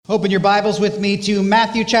Open your Bibles with me to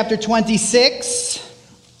Matthew chapter 26.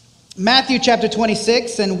 Matthew chapter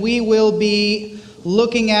 26, and we will be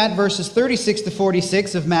looking at verses 36 to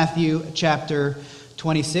 46 of Matthew chapter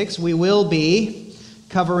 26. We will be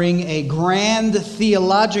covering a grand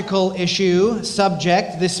theological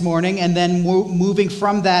subject this morning, and then moving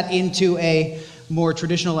from that into a more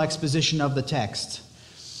traditional exposition of the text.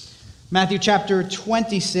 Matthew chapter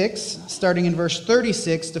 26, starting in verse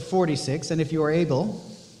 36 to 46, and if you are able,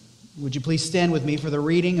 would you please stand with me for the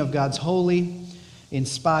reading of God's holy,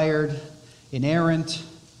 inspired, inerrant,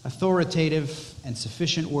 authoritative, and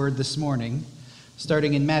sufficient word this morning,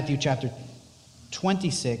 starting in Matthew chapter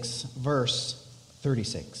 26, verse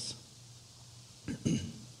 36.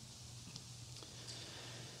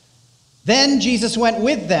 Then Jesus went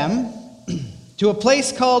with them to a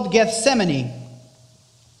place called Gethsemane,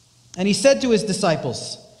 and he said to his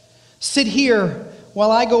disciples, "Sit here while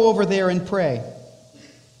I go over there and pray."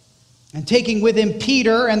 And taking with him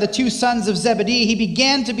Peter and the two sons of Zebedee, he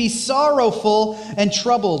began to be sorrowful and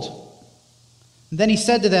troubled. And then he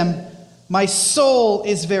said to them, "My soul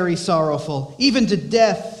is very sorrowful, even to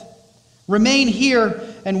death. Remain here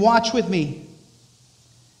and watch with me."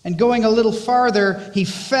 And going a little farther, he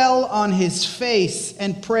fell on his face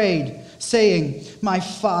and prayed, saying, "My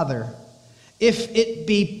Father, if it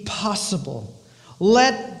be possible,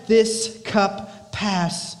 let this cup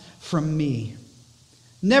pass from me.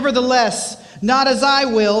 Nevertheless, not as I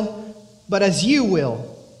will, but as you will."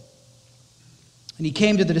 And he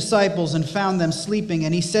came to the disciples and found them sleeping,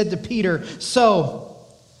 and he said to Peter, "So,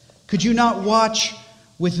 could you not watch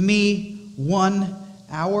with me 1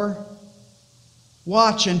 hour?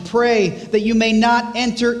 Watch and pray that you may not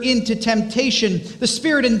enter into temptation. The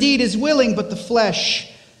spirit indeed is willing, but the flesh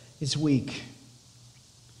is weak."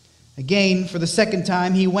 Again, for the second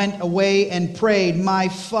time, he went away and prayed, "My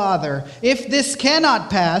Father, if this cannot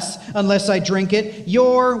pass unless I drink it,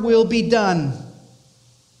 your will be done."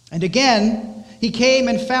 And again, he came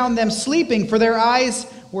and found them sleeping, for their eyes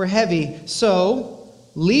were heavy. So,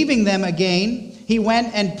 leaving them again, he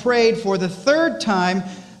went and prayed for the third time,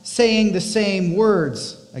 saying the same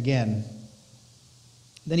words again.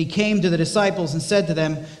 Then he came to the disciples and said to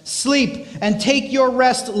them, "Sleep and take your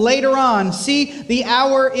rest later on. See, the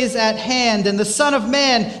hour is at hand, and the Son of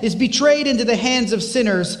Man is betrayed into the hands of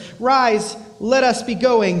sinners. Rise, let us be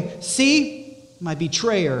going. See, my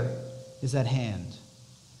betrayer is at hand."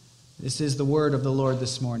 This is the word of the Lord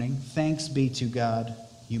this morning. Thanks be to God.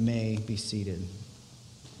 You may be seated.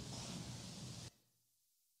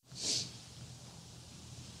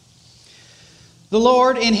 The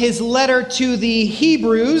Lord, in his letter to the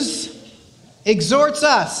Hebrews, exhorts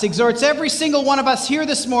every single one of us here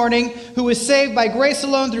this morning who is saved by grace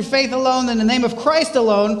alone, through faith alone, in the name of Christ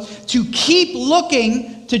alone, to keep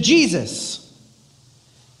looking to Jesus.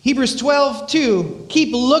 Hebrews 12:2,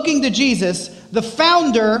 keep looking to Jesus, the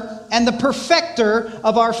founder and the perfecter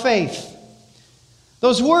of our faith.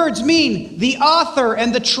 Those words mean the author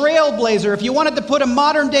and the trailblazer. If you wanted to put a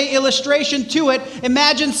modern-day illustration to it,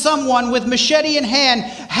 imagine someone with machete in hand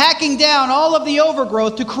hacking down all of the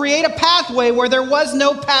overgrowth to create a pathway where there was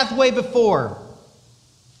no pathway before.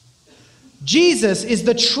 Jesus is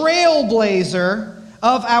the trailblazer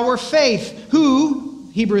of our faith, who,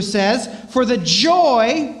 Hebrews says, for the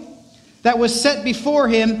joy that was set before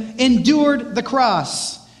him, endured the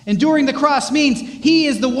cross. Enduring the cross means he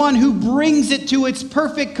is the one who brings it to its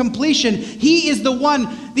perfect completion. He is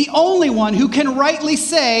the only one who can rightly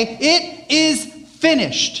say, "It is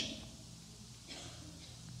finished."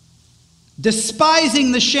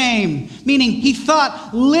 Despising the shame, meaning he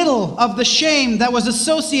thought little of the shame that was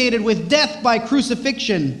associated with death by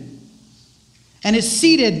crucifixion, and is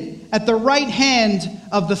seated at the right hand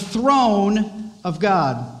of the throne of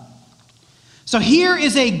God. So here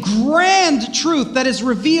is a grand truth that is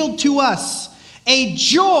revealed to us. A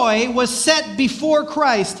joy was set before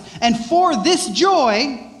Christ, and for this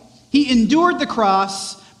joy, he endured the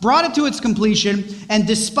cross, brought it to its completion, and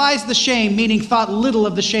despised the shame, meaning thought little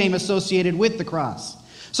of the shame associated with the cross.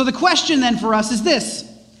 So the question then for us is this: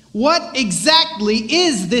 what exactly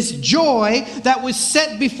is this joy that was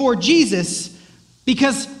set before Jesus?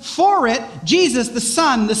 Because for it, Jesus, the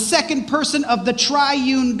Son, the second person of the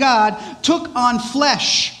triune God, took on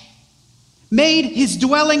flesh, made his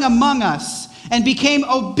dwelling among us, and became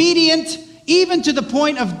obedient even to the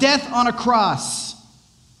point of death on a cross.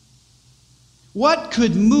 What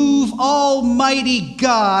could move Almighty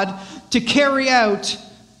God to carry out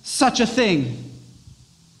such a thing?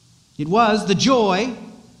 It was the joy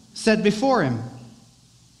set before him.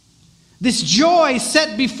 This joy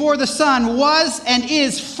set before the Son was and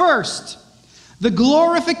is first the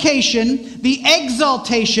glorification, the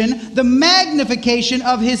exaltation, the magnification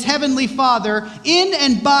of his heavenly Father in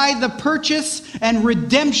and by the purchase and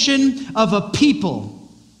redemption of a people,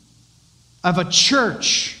 of a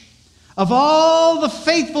church, of all the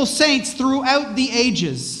faithful saints throughout the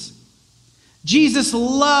ages. Jesus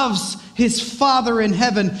loves his Father in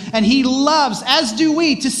heaven, and he loves, as do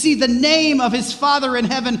we, to see the name of his Father in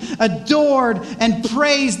heaven adored and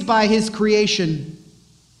praised by his creation.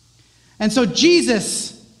 And so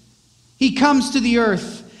Jesus, he comes to the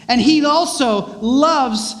earth, and he also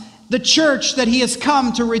loves the church that he has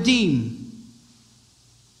come to redeem.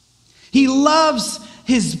 He loves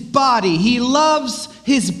his body. He loves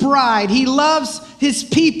his bride. He loves his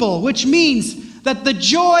people, which means that the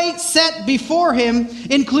joy set before him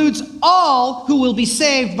includes all who will be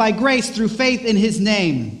saved by grace through faith in his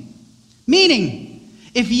name. Meaning,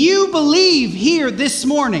 if you believe here this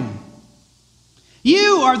morning,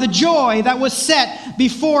 you are the joy that was set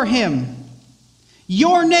before him.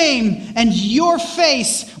 Your name and your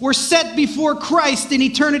face were set before Christ in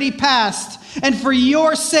eternity past, and for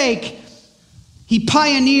your sake, he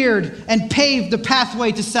pioneered and paved the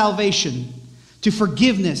pathway to salvation, to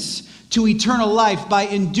forgiveness, to eternal life by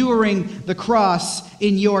enduring the cross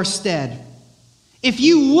in your stead. If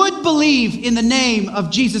you would believe in the name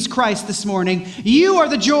of Jesus Christ this morning, you are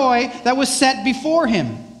the joy that was set before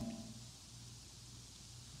him.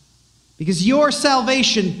 Because your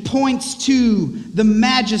salvation points to the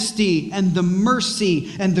majesty and the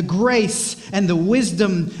mercy and the grace and the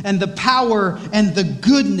wisdom and the power and the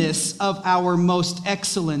goodness of our most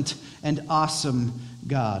excellent and awesome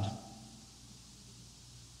God.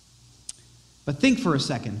 But think for a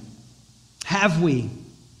second.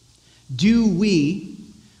 Do we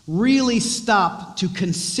really stop to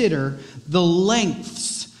consider the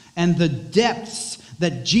lengths and the depths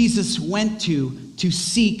that Jesus went to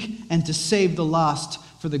seek and to save the lost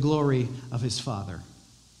for the glory of his Father?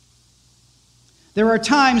 There are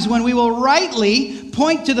times when we will rightly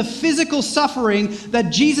point to the physical suffering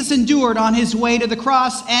that Jesus endured on his way to the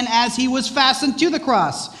cross and as he was fastened to the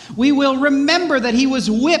cross. We will remember that he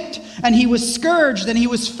was whipped and he was scourged and he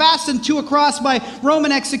was fastened to a cross by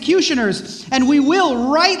Roman executioners. And we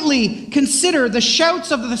will rightly consider the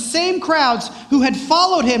shouts of the same crowds who had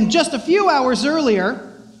followed him just a few hours earlier,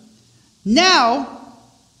 now,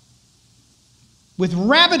 with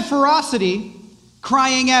rabid ferocity,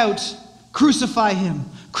 crying out, "Crucify him!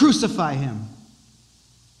 Crucify him!"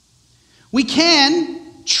 We can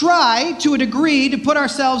try, to a degree, to put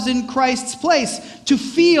ourselves in Christ's place, to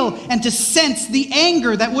feel and to sense the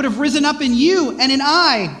anger that would have risen up in you and in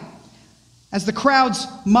I, as the crowds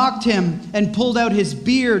mocked him and pulled out his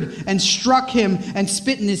beard and struck him and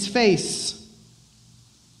spit in his face.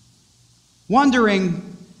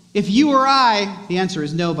 Wondering if you or I, the answer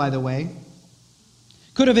is no, by the way,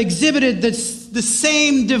 could have exhibited the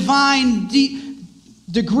same divine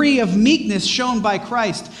degree of meekness shown by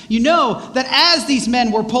Christ. You know that as these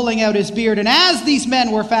men were pulling out his beard and as these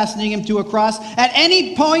men were fastening him to a cross, at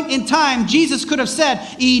any point in time, Jesus could have said,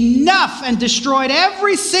 "Enough," and destroyed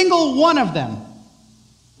every single one of them.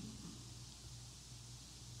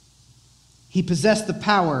 He possessed the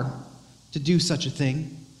power to do such a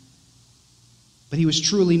thing, but he was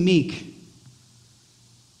truly meek.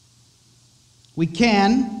 We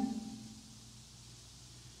can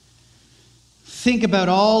think about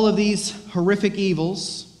all of these horrific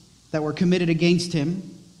evils that were committed against him,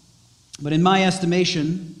 but in my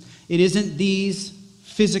estimation, it isn't these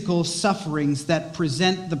physical sufferings that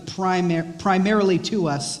present primarily to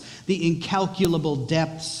us the incalculable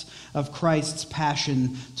depths of Christ's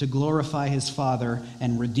passion to glorify his Father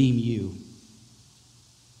and redeem you.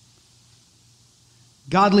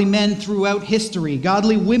 Godly men throughout history,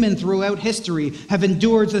 godly women throughout history have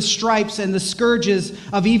endured the stripes and the scourges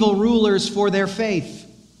of evil rulers for their faith.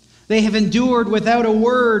 They have endured without a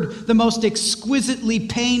word the most exquisitely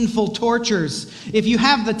painful tortures. If you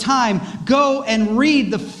have the time, go and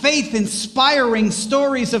read the faith-inspiring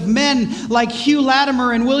stories of men like Hugh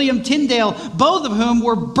Latimer and William Tyndale, both of whom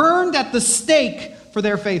were burned at the stake for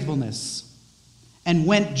their faithfulness and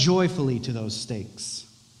went joyfully to those stakes.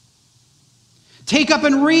 Take up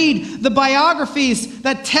and read the biographies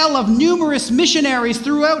that tell of numerous missionaries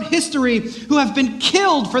throughout history who have been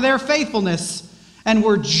killed for their faithfulness and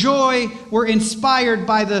were inspired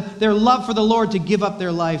by their love for the Lord to give up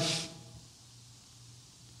their life.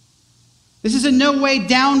 This is in no way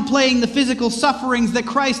downplaying the physical sufferings that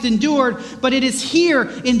Christ endured, but it is here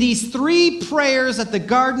in these three prayers at the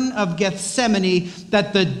Garden of Gethsemane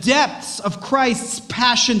that the depths of Christ's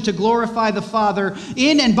passion to glorify the Father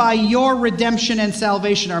in and by your redemption and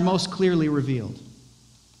salvation are most clearly revealed.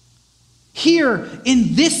 Here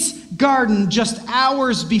in this garden, just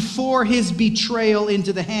hours before his betrayal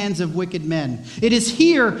into the hands of wicked men. It is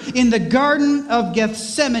here in the Garden of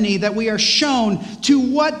Gethsemane that we are shown to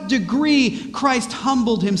what degree Christ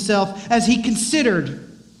humbled himself as he considered,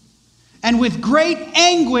 and with great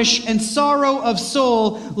anguish and sorrow of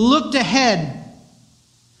soul looked ahead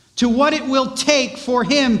to what it will take for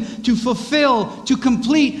him to fulfill, to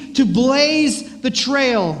complete, to blaze the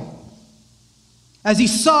trail, as he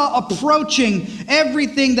saw approaching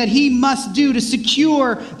everything that he must do to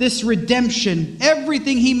secure this redemption,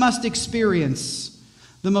 everything he must experience,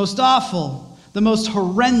 the most awful, the most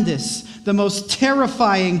horrendous, the most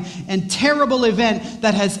terrifying and terrible event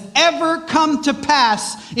that has ever come to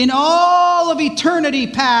pass in all of eternity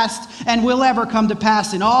past and will ever come to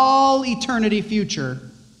pass in all eternity future,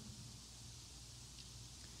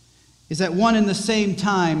 is at one and the same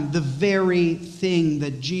time the very thing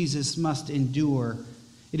that Jesus must endure.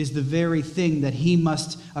 It is the very thing that he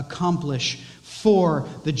must accomplish for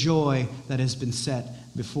the joy that has been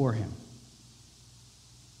set before him.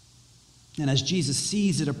 And as Jesus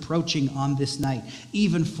sees it approaching on this night,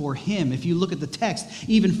 even for him, if you look at the text,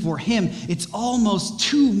 even for him, it's almost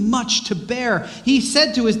too much to bear. He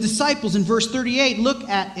said to his disciples in verse 38, look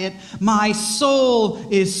at it, "My soul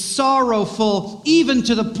is sorrowful, even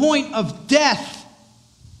to the point of death."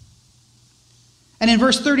 And in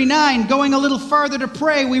verse 39, going a little farther to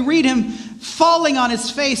pray, we read him falling on his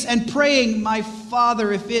face and praying, "My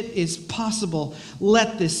Father, if it is possible,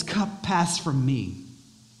 let this cup pass from me."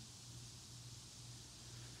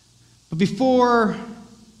 But before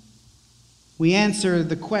we answer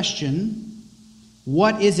the question,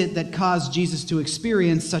 what is it that caused Jesus to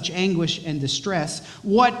experience such anguish and distress?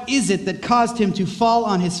 What is it that caused him to fall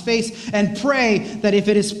on his face and pray that if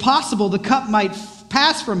it is possible the cup might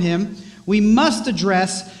pass from him? We must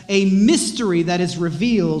address a mystery that is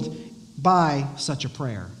revealed by such a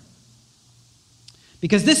prayer.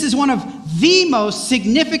 Because this is one of the most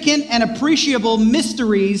significant and appreciable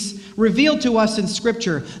mysteries revealed to us in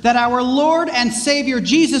Scripture, that our Lord and Savior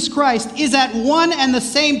Jesus Christ is at one and the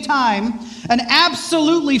same time an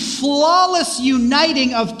absolutely flawless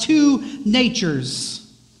uniting of two natures,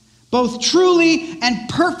 both truly and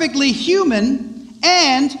perfectly human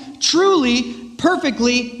and truly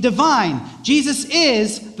perfectly divine. Jesus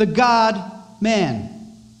is the God-man.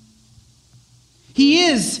 He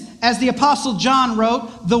is, as the Apostle John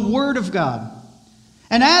wrote, the Word of God.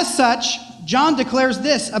 And as such, John declares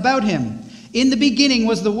this about him: "In the beginning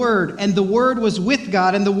was the Word, and the Word was with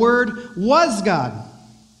God, and the Word was God."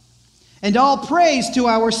 And all praise to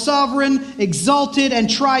our sovereign, exalted, and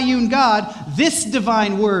triune God, this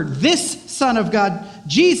divine Word, this Son of God,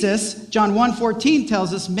 Jesus, John 1:14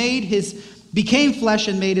 tells us, became flesh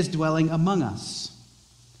and made his dwelling among us.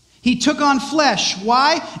 He took on flesh.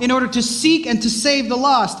 Why? In order to seek and to save the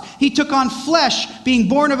lost. He took on flesh, being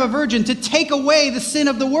born of a virgin, to take away the sin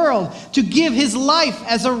of the world, to give his life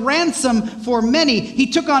as a ransom for many. He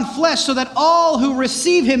took on flesh so that all who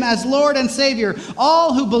receive him as Lord and Savior,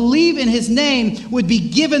 all who believe in his name, would be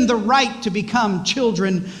given the right to become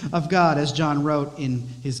children of God, as John wrote in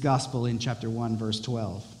his gospel in chapter 1, verse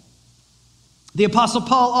 12. The Apostle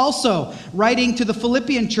Paul also, writing to the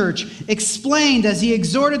Philippian church, explained as he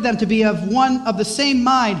exhorted them to be of the same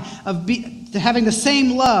mind, having the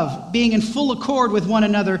same love, being in full accord with one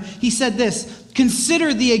another. He said this: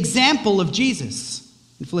 "Consider the example of Jesus,"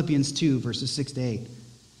 in Philippians 2, verses 6 to 8.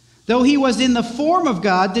 "Though he was in the form of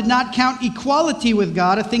God, did not count equality with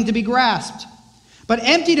God a thing to be grasped, but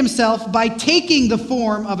emptied himself by taking the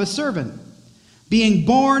form of a servant, being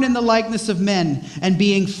born in the likeness of men, and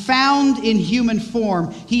being found in human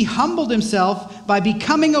form, he humbled himself by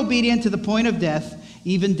becoming obedient to the point of death,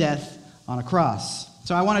 even death on a cross."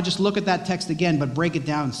 So I want to just look at that text again, but break it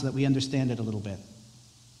down so that we understand it a little bit.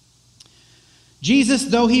 Jesus,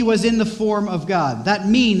 though he was in the form of God, that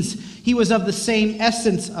means he was of the same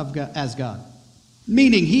essence of God, as God,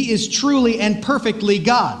 meaning he is truly and perfectly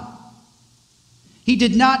God. He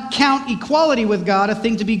did not count equality with God a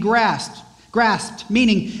thing to be grasped,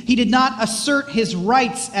 meaning he did not assert his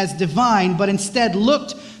rights as divine, but instead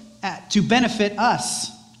looked to benefit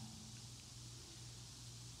us.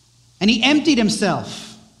 And he emptied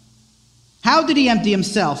himself. How did he empty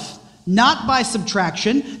himself? Not by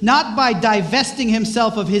subtraction, not by divesting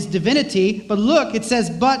himself of his divinity, but look, it says,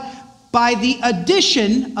 but by the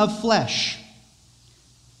addition of flesh.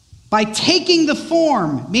 By taking the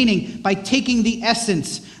form, meaning by taking the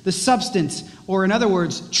essence, the substance, or in other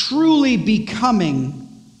words, truly becoming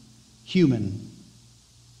human.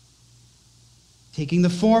 Taking the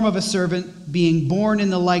form of a servant, being born in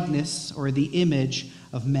the likeness or the image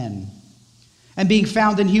of men. And being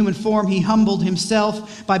found in human form, he humbled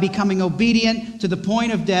himself by becoming obedient to the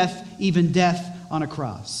point of death, even death on a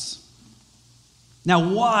cross.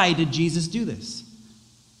 Now, why did Jesus do this?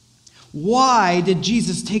 Why did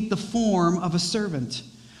Jesus take the form of a servant?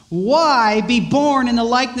 Why be born in the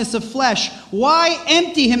likeness of flesh? Why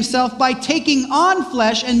empty himself by taking on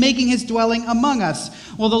flesh and making his dwelling among us?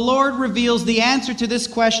 Well, the Lord reveals the answer to this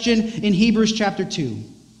question in Hebrews chapter 2.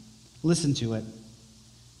 Listen to it.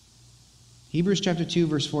 Hebrews chapter 2,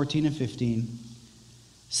 verse 14 and 15.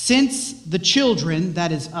 Since the children,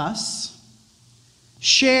 that is us,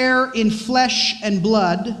 share in flesh and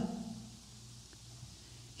blood,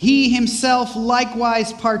 he himself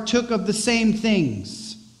likewise partook of the same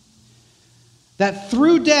things, that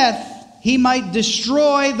through death he might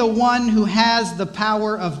destroy the one who has the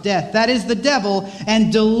power of death, that is the devil,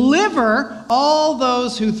 and deliver all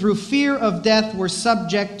those who through fear of death were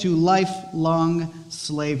subject to lifelong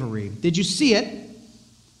slavery. Did you see it?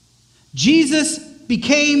 Jesus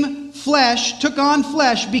became flesh, took on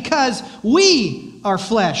flesh, because we are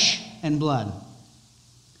flesh and blood.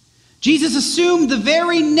 Jesus assumed the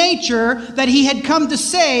very nature that he had come to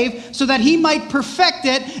save so that he might perfect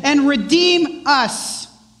it and redeem us.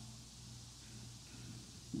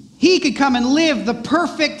 He could come and live the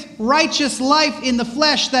perfect, righteous life in the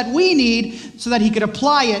flesh that we need so that he could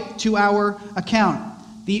apply it to our account.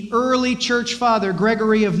 The early church father,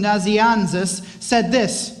 Gregory of Nazianzus, said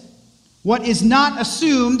this: "What is not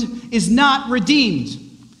assumed is not redeemed."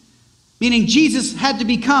 Meaning Jesus had to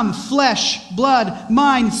become flesh, blood,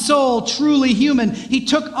 mind, soul, truly human. He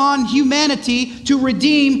took on humanity to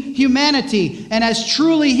redeem humanity. And as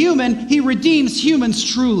truly human, he redeems humans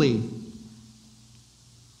truly.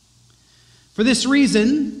 For this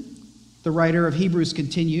reason, the writer of Hebrews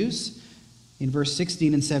continues in verse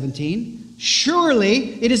 16 and 17,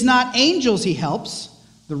 surely it is not angels he helps.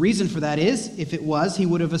 The reason for that is, if it was, he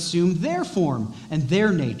would have assumed their form and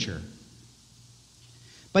their nature.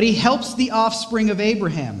 But he helps the offspring of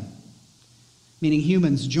Abraham, meaning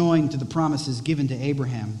humans joined to the promises given to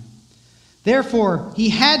Abraham. Therefore, he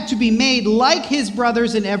had to be made like his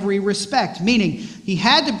brothers in every respect, meaning he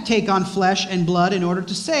had to take on flesh and blood in order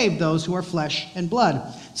to save those who are flesh and blood,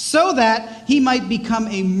 so that he might become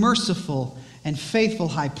a merciful and faithful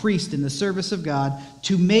high priest in the service of God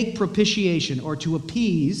to make propitiation or to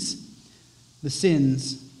appease the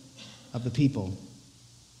sins of the people.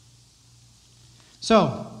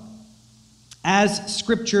 So, as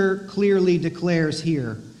Scripture clearly declares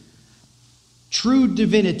here, true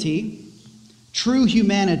divinity, true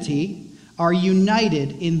humanity are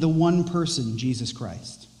united in the one person, Jesus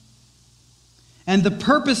Christ. And the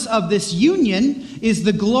purpose of this union is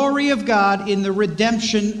the glory of God in the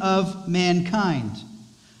redemption of mankind.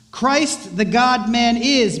 Christ, the God-man,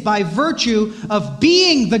 is, by virtue of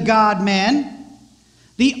being the God-man,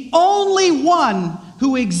 the only one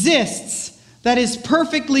who exists that is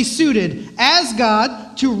perfectly suited as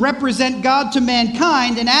God to represent God to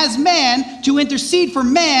mankind, and as man to intercede for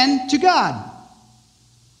man to God.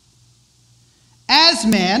 As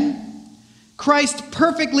man, Christ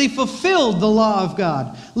perfectly fulfilled the law of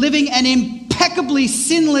God, living an impeccably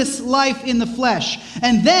sinless life in the flesh,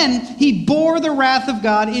 and then he bore the wrath of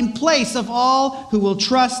God in place of all who will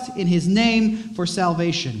trust in his name for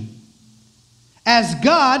salvation. As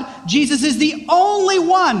God, Jesus is the only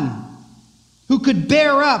one who could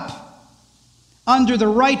bear up under the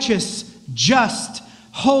righteous, just,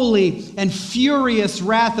 holy, and furious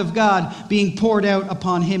wrath of God being poured out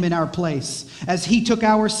upon him in our place. As he took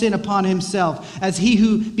our sin upon himself, as he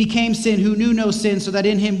who became sin, who knew no sin, so that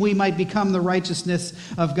in him we might become the righteousness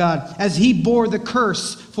of God. As he bore the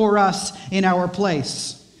curse for us in our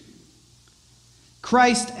place.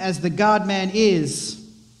 Christ, as the God-man is,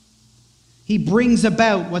 he brings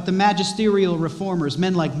about what the magisterial reformers,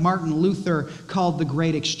 men like Martin Luther, called the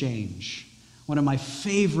Great Exchange. One of my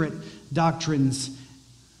favorite doctrines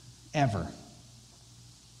ever.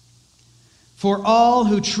 For all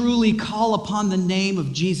who truly call upon the name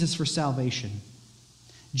of Jesus for salvation,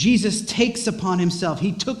 Jesus takes upon himself,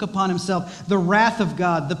 he took upon himself the wrath of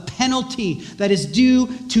God, the penalty that is due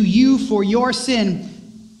to you for your sin,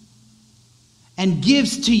 and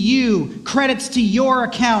gives to you, credits to your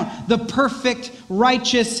account, the perfect,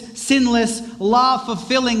 righteous, sinless,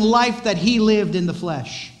 law-fulfilling life that he lived in the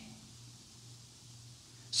flesh.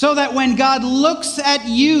 So that when God looks at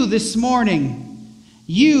you this morning,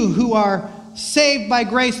 you who are saved by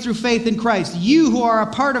grace through faith in Christ, you who are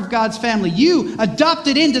a part of God's family, you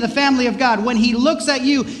adopted into the family of God, when he looks at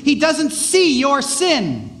you, he doesn't see your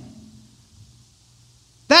sin.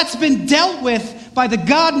 That's been dealt with by the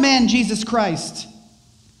God-man, Jesus Christ.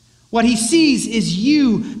 What he sees is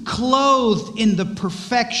you clothed in the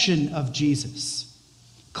perfection of Jesus,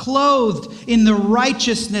 clothed in the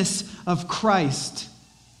righteousness of Christ.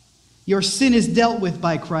 Your sin is dealt with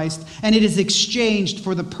by Christ, and it is exchanged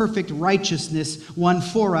for the perfect righteousness won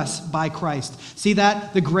for us by Christ. See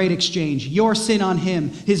that? The great exchange. Your sin on him,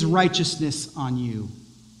 his righteousness on you.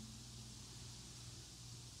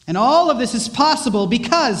 And all of this is possible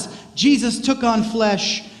because Jesus took on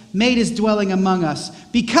flesh, made his dwelling among us,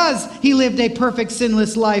 because he lived a perfect,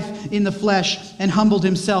 sinless life in the flesh and humbled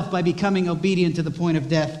himself by becoming obedient to the point of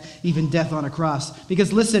death, even death on a cross.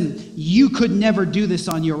 Because listen, you could never do this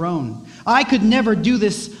on your own. I could never do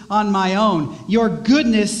this on my own. Your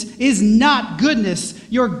goodness is not goodness.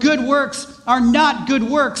 Your good works are not good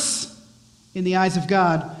works in the eyes of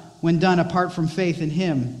God when done apart from faith in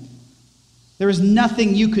him. There is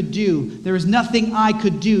nothing you could do. There is nothing I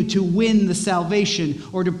could do to win the salvation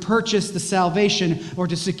or to purchase the salvation or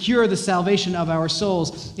to secure the salvation of our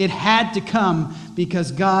souls. It had to come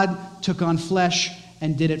because God took on flesh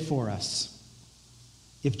and did it for us.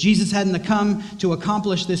 If Jesus hadn't come to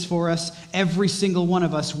accomplish this for us, every single one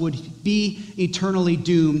of us would be eternally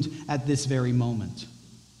doomed at this very moment.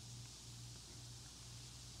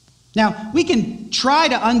 Now, we can try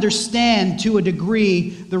to understand to a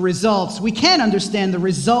degree the results. We can understand the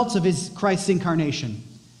results of Christ's incarnation.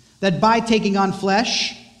 That by taking on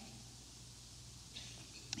flesh,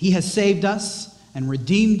 he has saved us and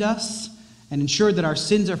redeemed us and ensured that our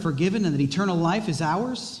sins are forgiven and that eternal life is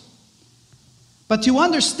ours. But to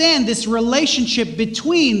understand this relationship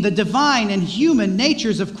between the divine and human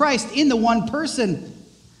natures of Christ in the one person,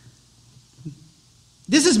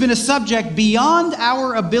 this has been a subject beyond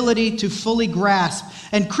our ability to fully grasp,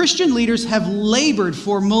 and Christian leaders have labored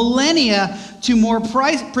for millennia to more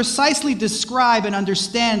precisely describe and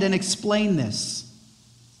understand and explain this.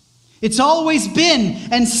 It's always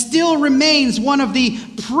been and still remains one of the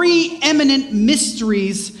preeminent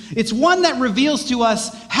mysteries. It's one that reveals to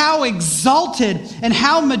us how exalted and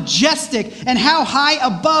how majestic and how high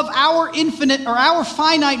above our infinite or our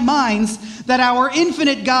finite minds that our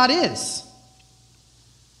infinite God is.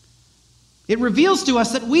 It reveals to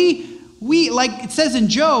us that we, like it says in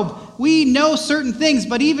Job, we know certain things,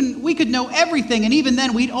 but even we could know everything, and even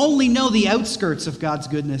then we'd only know the outskirts of God's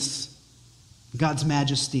goodness, God's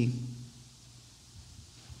majesty.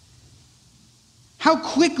 How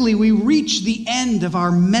quickly we reach the end of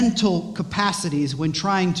our mental capacities when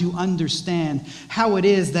trying to understand how it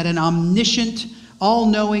is that an omniscient,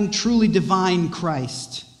 all-knowing, truly divine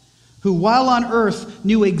Christ, who while on earth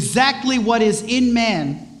knew exactly what is in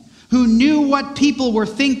man, who knew what people were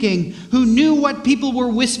thinking, who knew what people were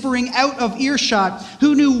whispering out of earshot,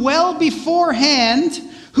 who knew well beforehand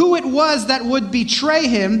who it was that would betray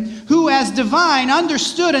him, who as divine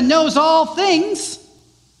understood and knows all things,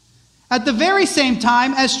 at the very same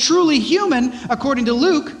time as truly human, according to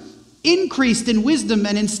Luke, increased in wisdom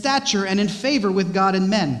and in stature and in favor with God and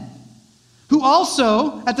men, who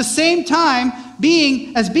also, at the same time,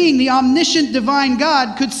 being the omniscient divine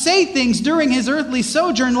God, could say things during his earthly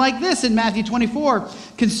sojourn like this in Matthew 24,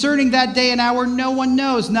 concerning that day and hour no one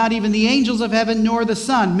knows, not even the angels of heaven nor the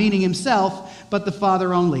Son, meaning himself, but the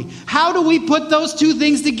Father only. How do we put those two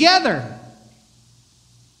things together?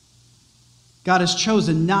 God has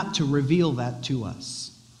chosen not to reveal that to us.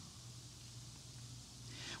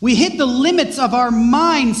 We hit the limits of our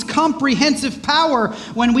mind's comprehensive power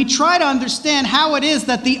when we try to understand how it is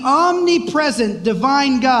that the omnipresent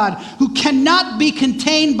divine God, who cannot be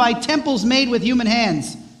contained by temples made with human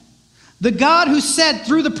hands, the God who said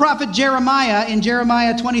through the prophet Jeremiah in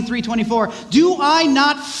Jeremiah 23:24, "Do I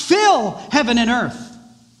not fill heaven and earth?"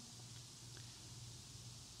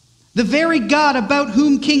 The very God about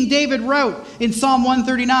whom King David wrote in Psalm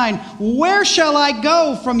 139, "Where shall I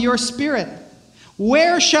go from your spirit?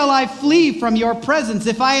 Where shall I flee from your presence?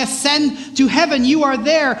 If I ascend to heaven, you are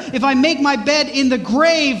there. If I make my bed in the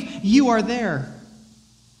grave, you are there."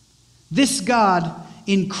 This God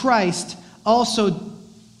in Christ also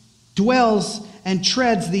dwells and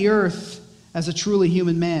treads the earth as a truly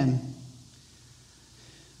human man.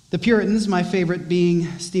 The Puritans, my favorite being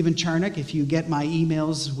Stephen Charnock. If you get my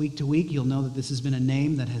emails week to week, you'll know that this has been a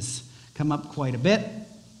name that has come up quite a bit.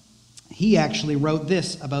 He actually wrote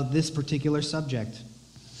this about this particular subject.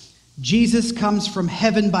 Jesus comes from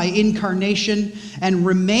heaven by incarnation and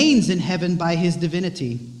remains in heaven by his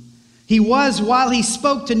divinity. He was, while he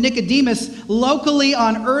spoke to Nicodemus, locally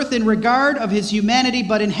on earth in regard of his humanity,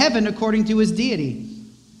 but in heaven according to his deity,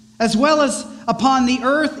 as well as upon the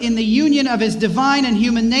earth in the union of his divine and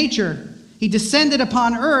human nature. He descended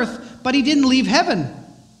upon earth, but he didn't leave heaven.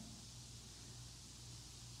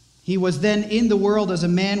 He was then in the world as a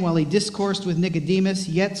man while he discoursed with Nicodemus,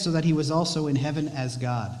 yet so that he was also in heaven as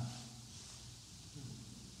God.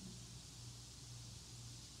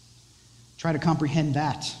 Try to comprehend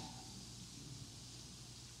that.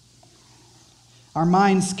 Our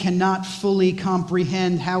minds cannot fully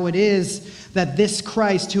comprehend how it is that this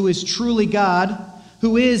Christ, who is truly God,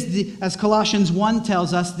 who is, as Colossians 1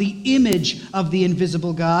 tells us, the image of the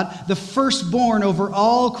invisible God, the firstborn over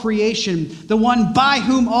all creation, the one by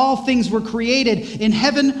whom all things were created, in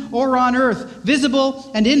heaven or on earth, visible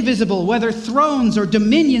and invisible, whether thrones or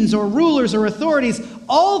dominions or rulers or authorities,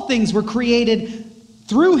 all things were created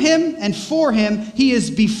through him and for him. He is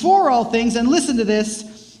before all things, and listen to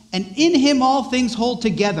this, and in him all things hold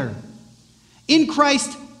together. In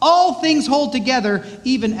Christ all things hold together,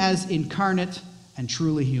 even as incarnate and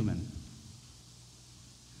truly human.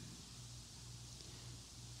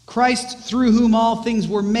 Christ, through whom all things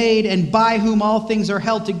were made and by whom all things are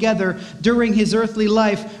held together during his earthly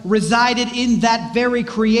life, resided in that very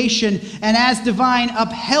creation, and as divine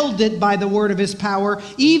upheld it by the word of his power,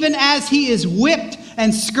 even as he is whipped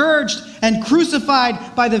and scourged and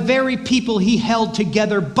crucified by the very people he held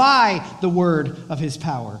together by the word of his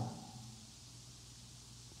power.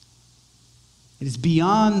 It is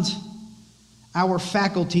beyond our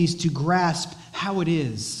faculties to grasp how it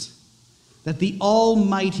is that the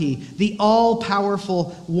almighty, the all-powerful,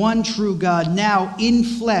 one true God now in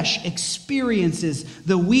flesh experiences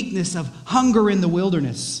the weakness of hunger in the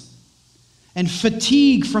wilderness and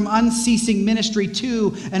fatigue from unceasing ministry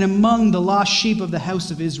to and among the lost sheep of the house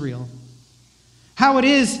of Israel. How it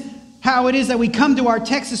is that we come to our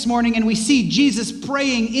text this morning and we see Jesus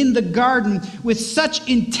praying in the garden with such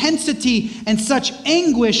intensity and such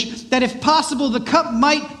anguish that if possible the cup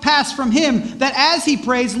might pass from him, that as he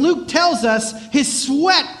prays, Luke tells us his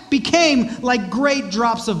sweat became like great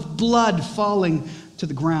drops of blood falling to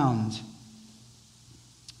the ground.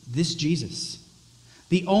 This Jesus,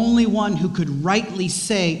 the only one who could rightly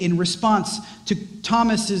say in response to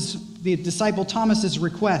the disciple Thomas's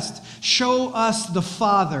request, "Show us the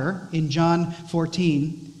Father," in John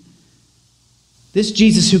 14. This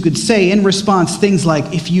Jesus who could say in response things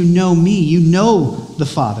like, "If you know me, you know the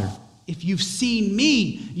Father. If you've seen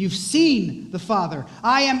me, you've seen the Father.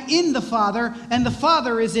 I am in the Father, and the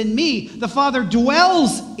Father is in me. The Father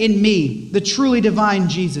dwells in me." The truly divine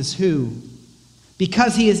Jesus who,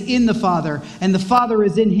 because he is in the Father and the Father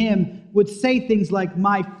is in him, would say things like,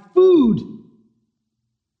 "My food,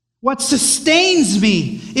 what sustains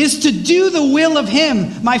me, is to do the will of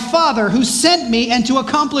him, my Father, who sent me, and to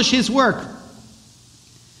accomplish his work."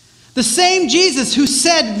 The same Jesus who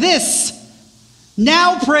said this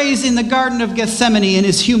now prays in the Garden of Gethsemane in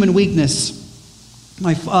his human weakness,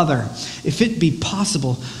 "My Father, if it be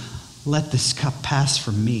possible, let this cup pass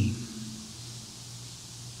from me."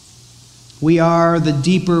 We are, the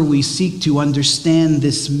deeper we seek to understand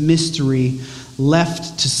this mystery,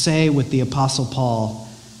 left to say with the Apostle Paul,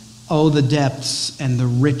 "Oh, the depths and the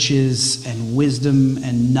riches and wisdom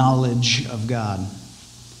and knowledge of God.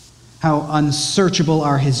 How unsearchable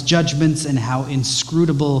are his judgments and how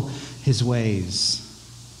inscrutable his ways."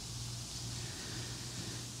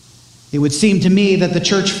 It would seem to me that the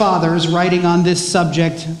church fathers, writing on this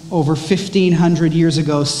subject over 1,500 years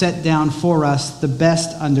ago, set down for us the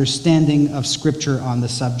best understanding of Scripture on the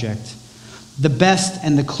subject, the best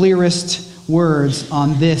and the clearest words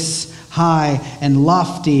on this high and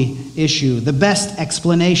lofty issue, the best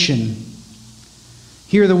explanation.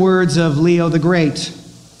 Hear the words of Leo the Great.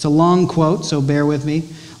 It's a long quote, so bear with me.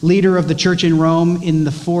 Leader of the church in Rome in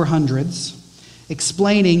the 400s,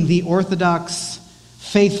 explaining the orthodox,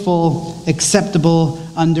 faithful, acceptable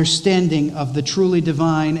understanding of the truly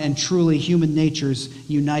divine and truly human natures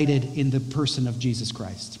united in the person of Jesus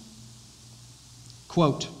Christ.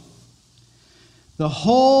 Quote, "The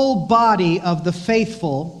whole body of the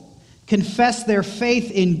faithful confess their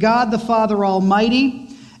faith in God the Father Almighty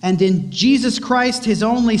and in Jesus Christ, his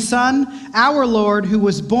only Son, our Lord, who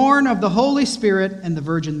was born of the Holy Spirit and the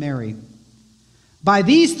Virgin Mary. By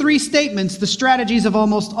these three statements, the strategies of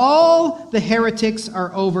almost all the heretics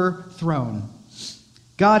are overthrown.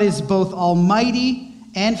 God is both Almighty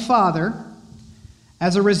and Father.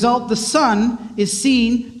 As a result, the Son is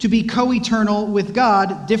seen to be co-eternal with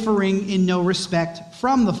God, differing in no respect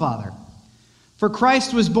from the Father. For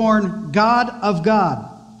Christ was born God of God,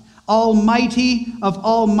 Almighty of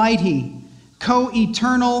Almighty,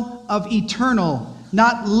 co-eternal of eternal,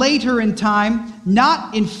 not later in time,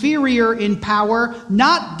 not inferior in power,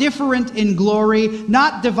 not different in glory,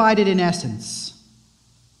 not divided in essence.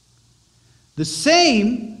 The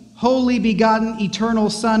same holy begotten, eternal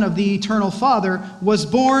Son of the eternal Father, was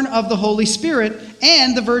born of the Holy Spirit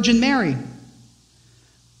and the Virgin Mary.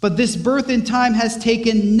 But this birth in time has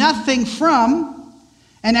taken nothing from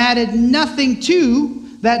and added nothing to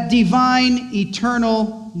that divine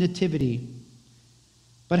eternal nativity,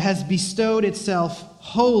 but has bestowed itself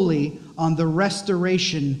wholly on the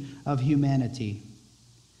restoration of humanity.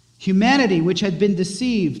 Humanity which had been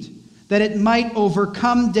deceived, that it might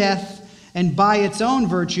overcome death, and by its own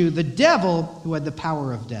virtue, the devil who had the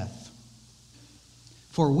power of death.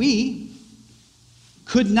 For we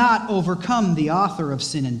could not overcome the author of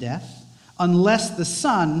sin and death unless the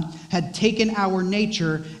Son had taken our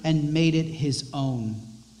nature and made it his own.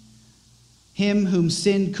 Him whom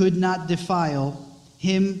sin could not defile,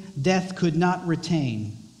 him death could not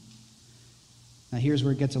retain. Now here's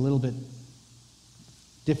where it gets a little bit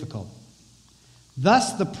difficult.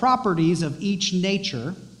 Thus the properties of each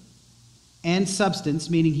nature and substance,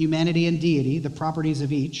 meaning humanity and deity, the properties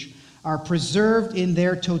of each, are preserved in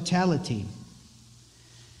their totality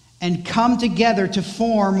and come together to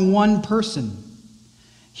form one person.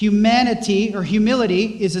 Humanity or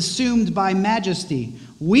humility is assumed by majesty,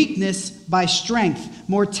 weakness by strength,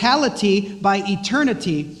 mortality by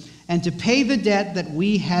eternity, and to pay the debt that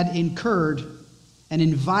we had incurred, an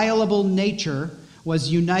inviolable nature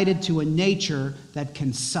was united to a nature that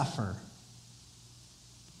can suffer.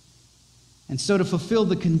 And so to fulfill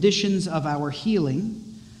the conditions of our healing,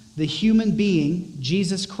 the human being,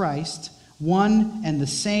 Jesus Christ, one and the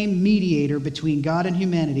same mediator between God and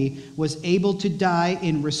humanity, was able to die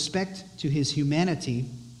in respect to his humanity,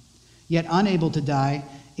 yet unable to die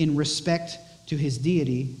in respect to his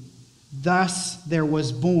deity. Thus there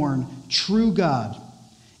was born true God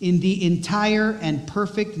in the entire and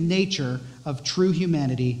perfect nature of true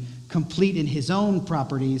humanity, complete in his own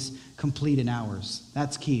properties, complete in ours.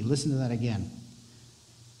 That's key. Listen to that again.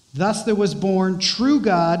 Thus there was born true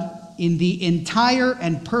God in the entire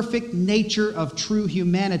and perfect nature of true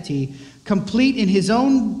humanity, complete in his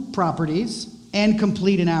own properties and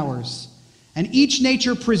complete in ours. And each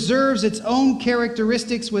nature preserves its own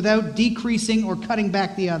characteristics without decreasing or cutting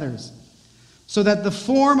back the others, so that the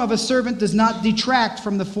form of a servant does not detract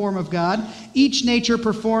from the form of God. Each nature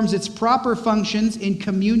performs its proper functions in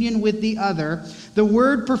communion with the other. The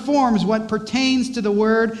Word performs what pertains to the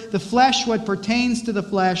Word, the flesh what pertains to the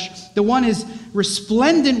flesh. The one is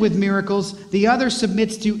resplendent with miracles, the other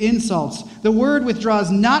submits to insults. The Word withdraws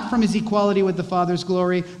not from his equality with the Father's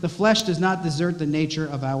glory. The flesh does not desert the nature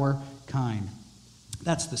of our kind.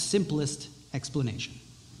 That's the simplest explanation.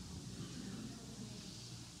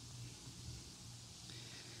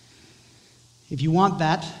 If you want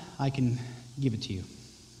that, I can give it to you.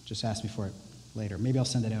 Just ask me for it later. Maybe I'll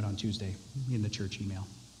send it out on Tuesday in the church email.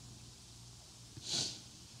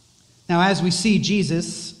 Now, as we see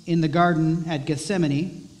Jesus in the garden at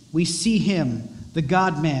Gethsemane, we see him, the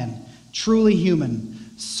God-man, truly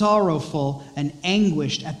human, sorrowful and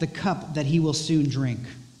anguished at the cup that he will soon drink.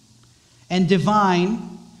 And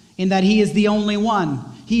divine in that he is the only one.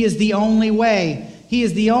 He is the only way. He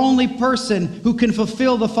is the only person who can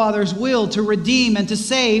fulfill the Father's will to redeem and to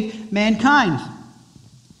save mankind.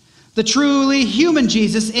 The truly human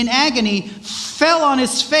Jesus in agony fell on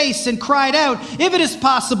his face and cried out, "If it is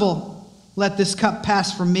possible, let this cup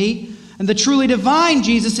pass from me." And the truly divine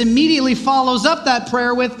Jesus immediately follows up that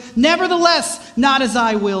prayer with, "Nevertheless, not as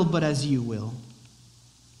I will, but as you will."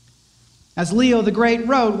 As Leo the Great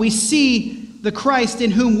wrote, we see the Christ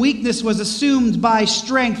in whom weakness was assumed by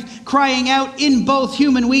strength, crying out in both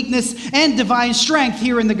human weakness and divine strength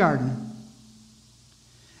here in the garden.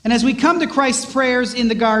 And as we come to Christ's prayers in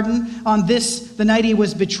the garden on this, the night he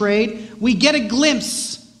was betrayed, we get a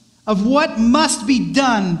glimpse of what must be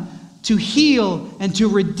done to heal and to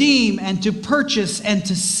redeem and to purchase and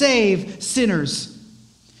to save sinners.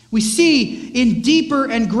 We see in deeper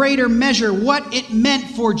and greater measure what it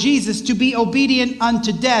meant for Jesus to be obedient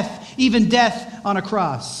unto death, even death on a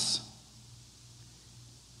cross.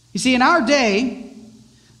 You see, in our day,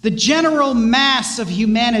 the general mass of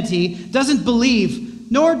humanity doesn't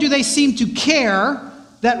believe, nor do they seem to care,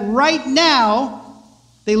 that right now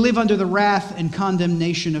they live under the wrath and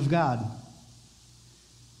condemnation of God,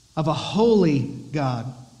 of a holy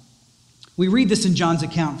God. We read this in John's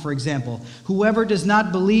account, for example. Whoever does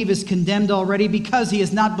not believe is condemned already because he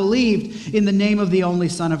has not believed in the name of the only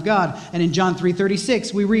Son of God. And in John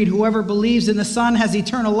 3:36, we read, whoever believes in the Son has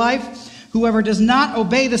eternal life. Whoever does not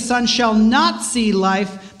obey the Son shall not see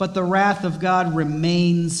life, but the wrath of God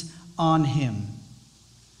remains on him.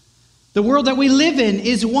 The world that we live in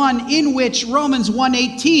is one in which Romans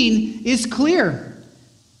 1:18 is clear.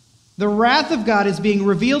 The wrath of God is being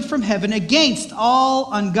revealed from heaven against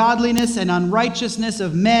all ungodliness and unrighteousness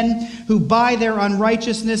of men who by their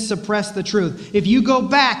unrighteousness suppress the truth. If you go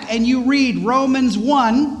back and you read Romans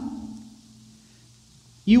 1,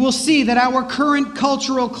 you will see that our current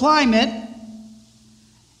cultural climate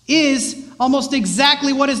is almost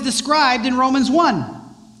exactly what is described in Romans 1.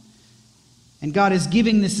 And God is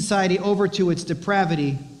giving this society over to its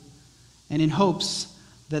depravity, and in hopes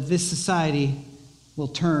that this society will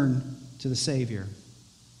turn to the Savior.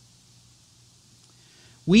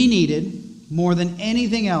 We needed, more than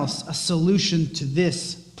anything else, a solution to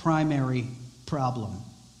this primary problem.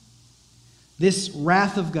 This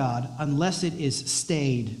wrath of God, unless it is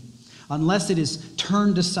stayed, unless it is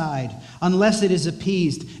turned aside, unless it is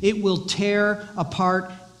appeased, it will tear apart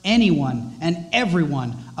anyone and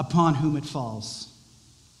everyone upon whom it falls.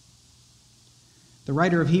 The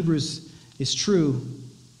writer of Hebrews is true.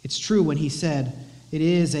 It's true when he said, it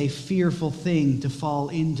is a fearful thing to fall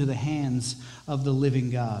into the hands of the living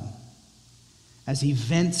God, as he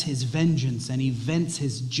vents his vengeance and he vents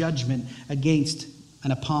his judgment against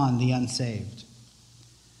and upon the unsaved.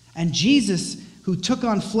 And Jesus, who took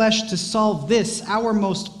on flesh to solve this, our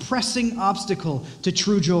most pressing obstacle to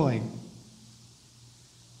true joy,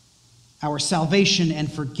 our salvation and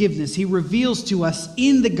forgiveness, he reveals to us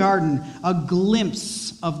in the garden a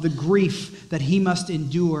glimpse of the grief that he must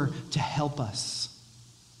endure to help us.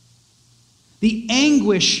 The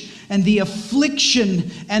anguish and the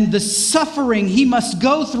affliction and the suffering he must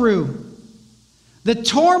go through. The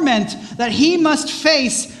torment that he must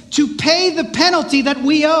face to pay the penalty that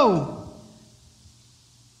we owe.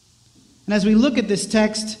 And as we look at this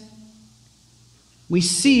text, we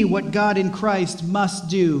see what God in Christ must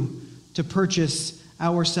do to purchase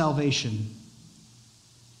our salvation.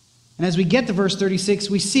 And as we get to verse 36,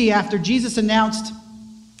 we see after Jesus announced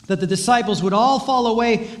that the disciples would all fall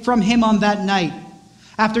away from him on that night,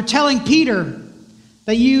 after telling Peter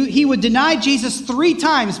that he would deny Jesus 3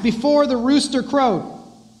 times before the rooster crowed.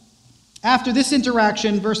 After this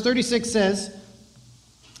interaction, verse 36 says,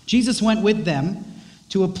 Jesus went with them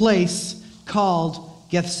to a place called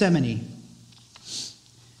Gethsemane.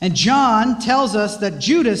 And John tells us that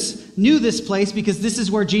Judas knew this place because this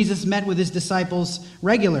is where Jesus met with his disciples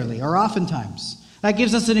regularly, or oftentimes. That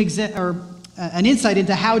gives us an insight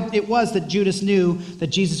into how it was that Judas knew that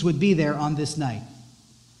Jesus would be there on this night.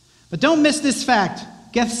 But don't miss this fact.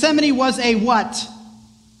 Gethsemane was a what?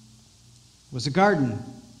 It was a garden. And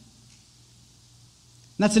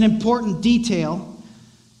that's an important detail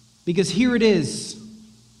because here it is,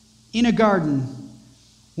 in a garden,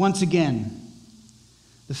 once again.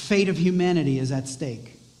 The fate of humanity is at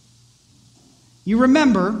stake. You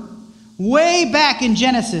remember, way back in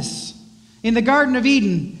Genesis, in the Garden of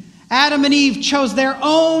Eden, Adam and Eve chose their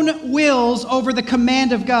own wills over the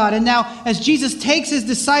command of God. And now, as Jesus takes his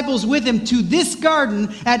disciples with him to this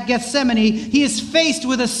garden at Gethsemane, he is faced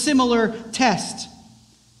with a similar test.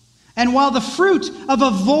 And while the fruit of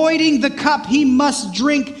avoiding the cup he must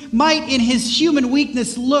drink might in his human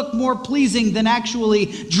weakness look more pleasing than actually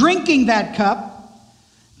drinking that cup,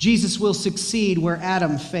 Jesus will succeed where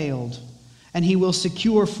Adam failed, and he will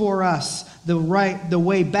secure for us the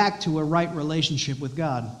way back to a right relationship with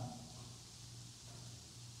God.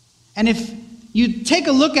 And if you take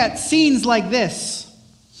a look at scenes like this,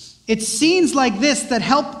 it's scenes like this that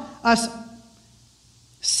help us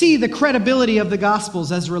see the credibility of the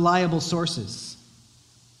Gospels as reliable sources.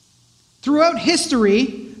 Throughout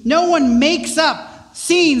history, no one makes up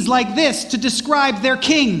scenes like this to describe their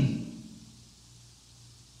king.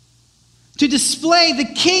 To display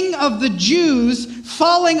the King of the Jews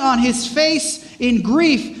falling on his face in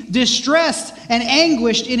grief, distressed, and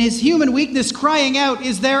anguished in his human weakness, crying out,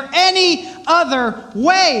 "Is there any other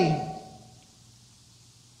way?"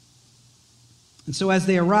 And so as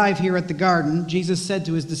they arrive here at the garden, Jesus said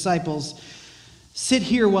to his disciples, "Sit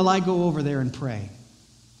here while I go over there and pray."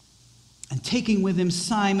 And taking with him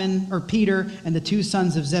Peter and the 2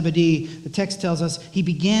 sons of Zebedee, the text tells us, he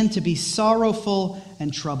began to be sorrowful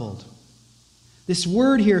and troubled. This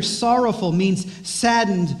word here, sorrowful, means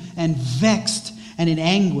saddened and vexed and in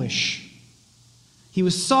anguish. He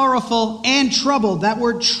was sorrowful and troubled. That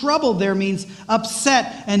word troubled there means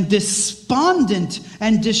upset and despondent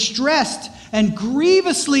and distressed and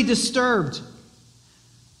grievously disturbed.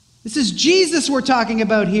 This is Jesus we're talking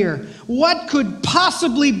about here. What could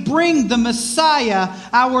possibly bring the Messiah,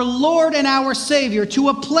 our Lord and our Savior, to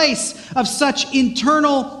a place of such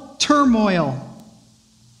internal turmoil?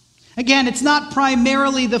 Again, it's not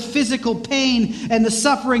primarily the physical pain and the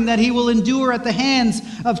suffering that he will endure at the hands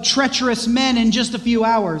of treacherous men in just a few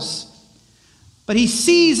hours. But he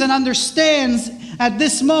sees and understands at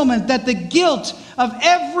this moment that the guilt of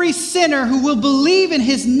every sinner who will believe in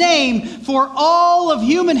his name for all of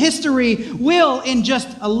human history will, in just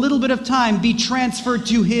a little bit of time, be transferred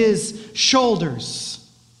to his shoulders.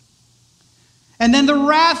 And then the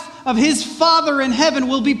wrath of his Father in heaven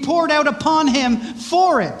will be poured out upon him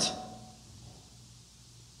for it.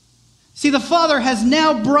 See, the Father has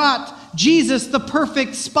now brought Jesus, the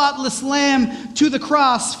perfect, spotless Lamb, to the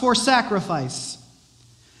cross for sacrifice.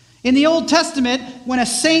 In the Old Testament, when a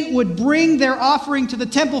saint would bring their offering to the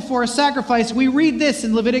temple for a sacrifice, we read this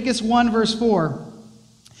in Leviticus 1, verse 4.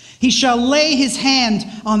 He shall lay his hand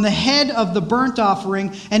on the head of the burnt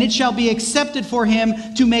offering, and it shall be accepted for him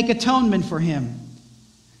to make atonement for him.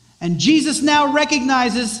 And Jesus now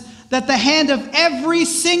recognizes that the hand of every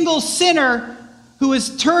single sinner who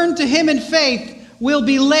has turned to him in faith will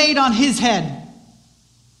be laid on his head.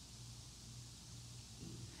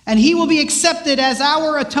 And he will be accepted as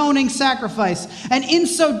our atoning sacrifice. And in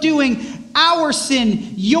so doing, our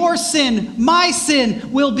sin, your sin, my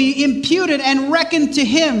sin will be imputed and reckoned to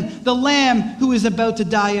him, the Lamb who is about to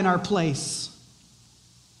die in our place.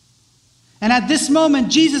 And at this moment,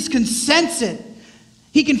 Jesus can sense it.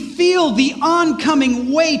 He can feel the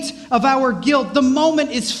oncoming weight of our guilt. The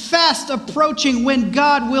moment is fast approaching when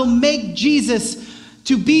God will make Jesus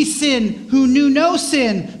to be sin who knew no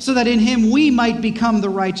sin, so that in him we might become the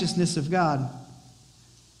righteousness of God.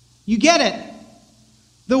 You get it?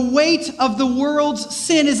 The weight of the world's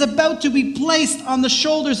sin is about to be placed on the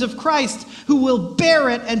shoulders of Christ, who will bear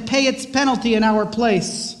it and pay its penalty in our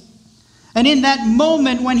place. And in that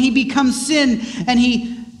moment when he becomes sin and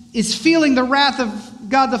he is feeling the wrath of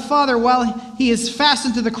God the Father while he is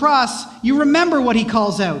fastened to the cross, you remember what he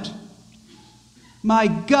calls out. My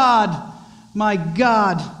God,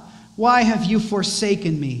 why have you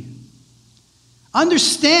forsaken me?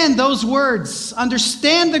 Understand those words.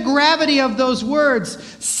 Understand the gravity of those words.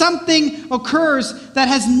 Something occurs that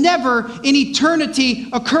has never in eternity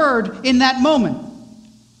occurred in that moment.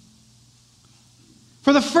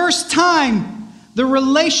 For the first time, the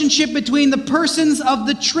relationship between the persons of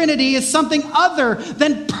the Trinity is something other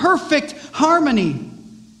than perfect harmony.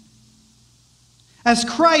 As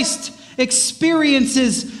Christ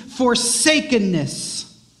experiences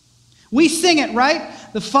forsakenness. We sing it, right?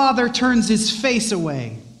 The Father turns his face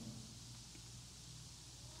away.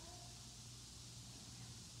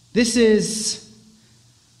 This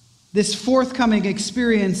forthcoming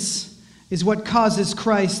experience is what causes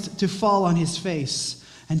Christ to fall on his face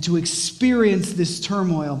and to experience this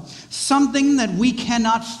turmoil. Something that we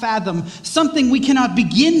cannot fathom, something we cannot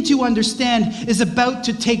begin to understand is about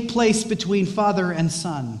to take place between Father and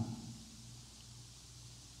Son.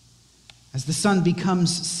 As the Son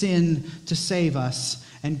becomes sin to save us,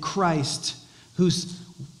 and Christ, whose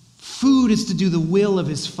food is to do the will of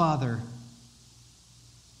his Father,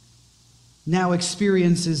 now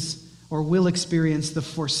experiences or will experience the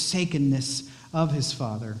forsakenness of his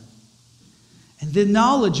Father. And the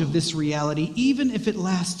knowledge of this reality, even if it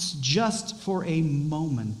lasts just for a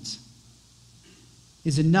moment,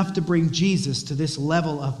 is enough to bring Jesus to this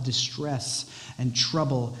level of distress and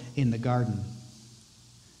trouble in the garden.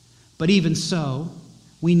 But even so,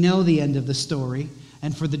 we know the end of the story,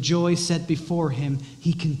 and for the joy set before him,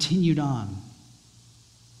 he continued on.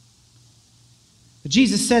 But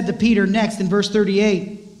Jesus said to Peter next in verse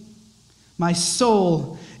 38, my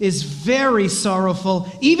soul is very sorrowful,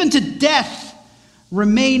 even to death.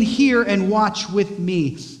 Remain here and watch with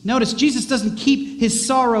me. Notice, Jesus doesn't keep his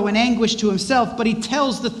sorrow and anguish to himself, but he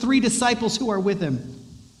tells the 3 disciples who are with him.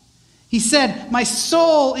 He said, my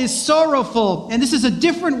soul is sorrowful. And this is a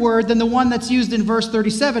different word than the one that's used in verse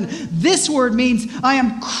 37. This word means I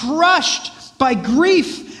am crushed by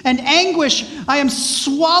grief and anguish. I am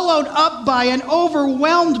swallowed up by and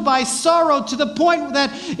overwhelmed by sorrow to the point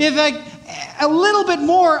that if a little bit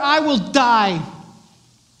more, I will die.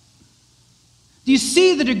 Do you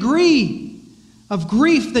see the degree of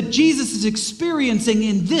grief that Jesus is experiencing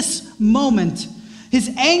in this moment? His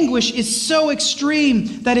anguish is so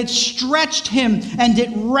extreme that it stretched him and it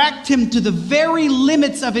racked him to the very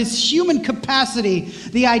limits of his human capacity.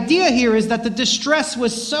 The idea here is that the distress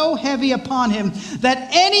was so heavy upon him that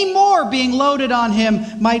any more being loaded on him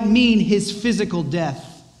might mean his physical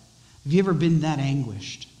death. Have you ever been that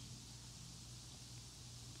anguished?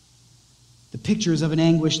 The picture is of an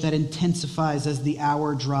anguish that intensifies as the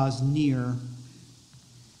hour draws near.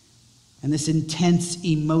 And this intense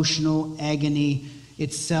emotional agony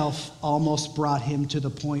itself almost brought him to the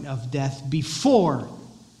point of death before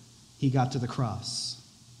he got to the cross.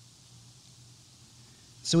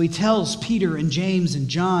 So he tells Peter and James and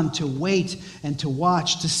John to wait and to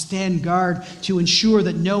watch, to stand guard, to ensure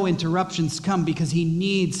that no interruptions come, because he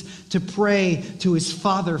needs to pray to his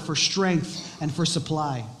Father for strength and for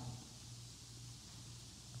supply.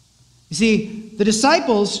 You see, the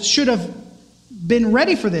disciples should have been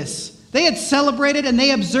ready for this. They had celebrated and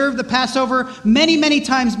they observed the Passover many, many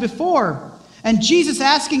times before. And Jesus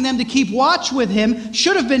asking them to keep watch with him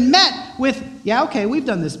should have been met with, yeah, okay, we've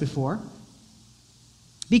done this before.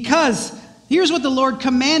 Because here's what the Lord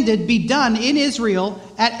commanded be done in Israel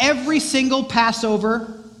at every single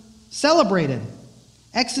Passover celebrated.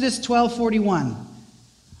 Exodus 12:41.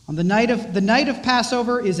 On the night of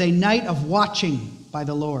Passover is a night of watching by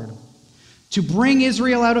the Lord, to bring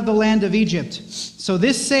Israel out of the land of Egypt. So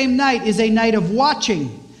this same night is a night of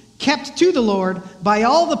watching, kept to the Lord by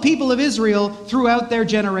all the people of Israel throughout their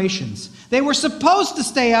generations. They were supposed to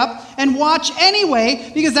stay up and watch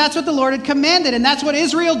anyway, because that's what the Lord had commanded, and that's what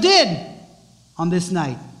Israel did on this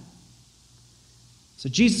night. So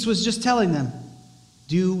Jesus was just telling them,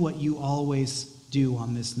 do what you always do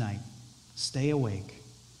on this night. Stay awake.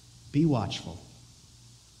 Be watchful.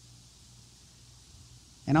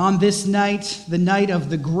 And on this night, the night of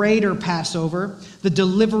the greater Passover, the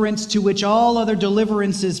deliverance to which all other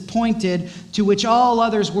deliverances pointed, to which all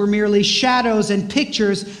others were merely shadows and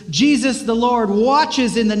pictures, Jesus the Lord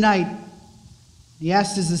watches in the night. He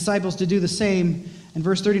asked his disciples to do the same. And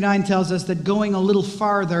verse 39 tells us that going a little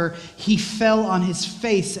farther, he fell on his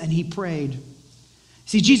face and he prayed.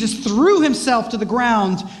 See, Jesus threw himself to the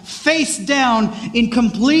ground, face down, in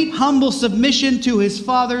complete humble submission to his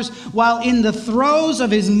Father's, while in the throes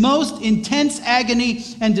of his most intense agony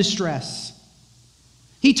and distress.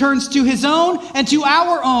 He turns to his own and to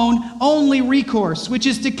our own only recourse, which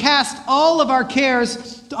is to cast all of our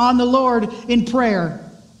cares on the Lord in prayer.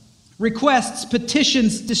 Requests,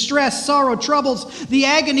 petitions, distress, sorrow, troubles, the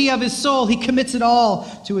agony of his soul, he commits it all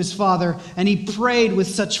to his Father. And he prayed with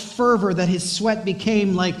such fervor that his sweat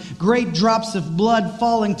became like great drops of blood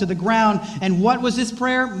falling to the ground. And what was his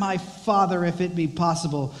prayer? My Father, if it be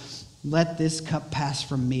possible, let this cup pass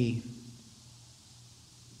from me.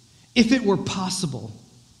 If it were possible,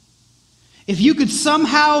 if you could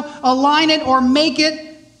somehow align it or make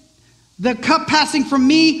it, the cup passing from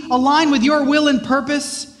me, align with your will and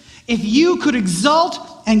purpose, if you could exalt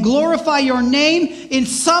and glorify your name in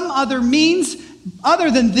some other means other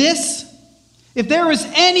than this, if there was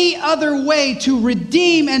any other way to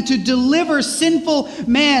redeem and to deliver sinful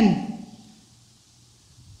man,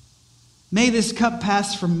 may this cup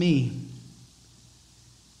pass from me.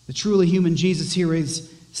 The truly human Jesus here is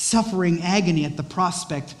suffering agony at the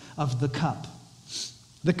prospect of the cup.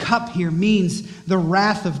 The cup here means the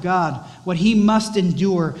wrath of God, what he must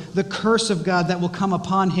endure, the curse of God that will come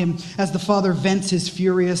upon him as the Father vents his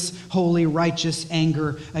furious, holy, righteous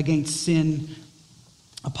anger against sin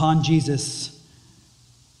upon Jesus,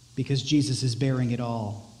 because Jesus is bearing it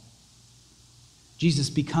all.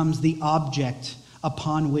 Jesus becomes the object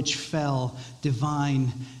upon which fell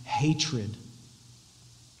divine hatred.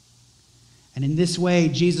 And in this way,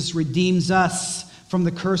 Jesus redeems us from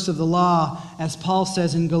the curse of the law, as Paul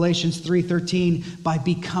says in Galatians 3:13, by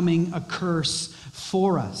becoming a curse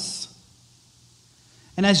for us.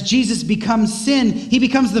 And as Jesus becomes sin, he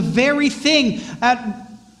becomes the very thing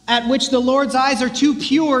at which the Lord's eyes are too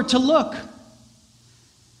pure to look.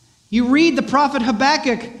 You read the prophet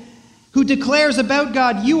Habakkuk, who declares about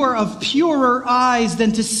God, you are of purer eyes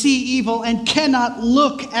than to see evil and cannot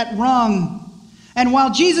look at wrong. And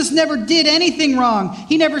while Jesus never did anything wrong,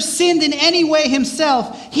 he never sinned in any way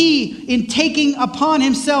himself, he, in taking upon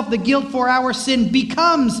himself the guilt for our sin,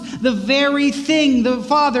 becomes the very thing the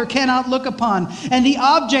Father cannot look upon, and the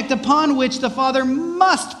object upon which the Father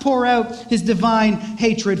must pour out his divine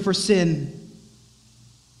hatred for sin.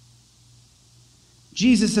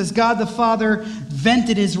 Jesus, as God the Father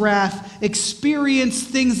vented his wrath, experienced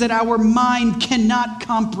things that our mind cannot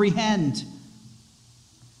comprehend,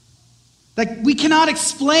 that we cannot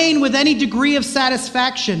explain with any degree of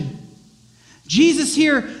satisfaction. Jesus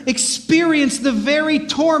here experienced the very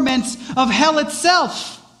torments of hell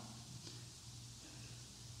itself.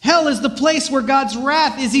 Hell is the place where God's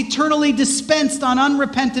wrath is eternally dispensed on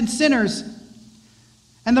unrepentant sinners.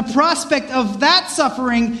 And the prospect of that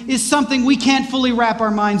suffering is something we can't fully wrap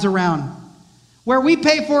our minds around, where we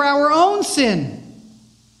pay for our own sin.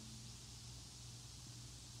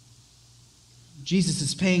 Jesus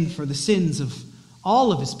is paying for the sins of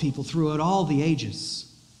all of his people throughout all the ages.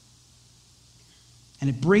 And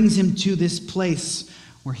it brings him to this place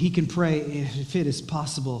where he can pray, if it is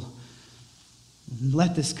possible,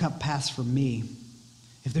 let this cup pass from me.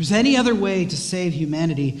 If there's any other way to save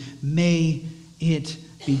humanity, may it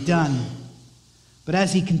be done." But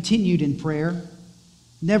as he continued in prayer,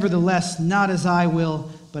 "Nevertheless, not as I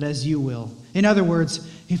will, but as you will." In other words,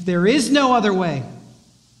 if there is no other way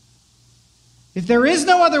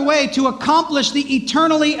to accomplish the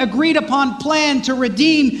eternally agreed upon plan to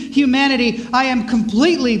redeem humanity, I am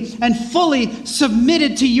completely and fully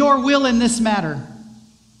submitted to your will in this matter.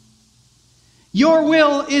 Your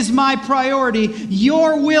will is my priority.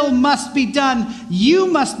 Your will must be done. You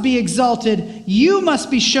must be exalted. You must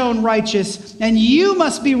be shown righteous. And you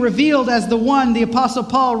must be revealed as the one, the Apostle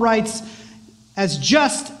Paul writes, as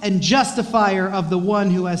just and justifier of the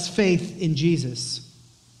one who has faith in Jesus.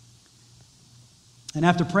 And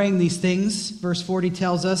after praying these things, verse 40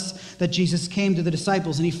 tells us that Jesus came to the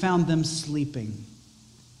disciples and he found them sleeping.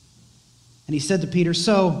 And he said to Peter,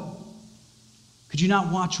 "So, could you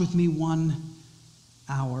not watch with me 1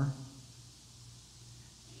 hour?"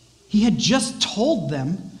 He had just told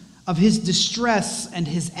them of his distress and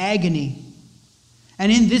his agony. And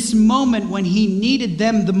in this moment when he needed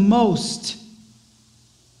them the most,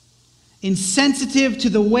 insensitive to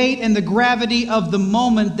the weight and the gravity of the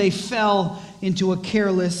moment, they fell into a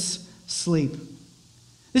careless sleep.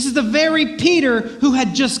 This is the very Peter who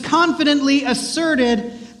had just confidently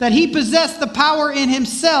asserted that he possessed the power in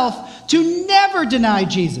himself to never deny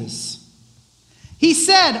Jesus. He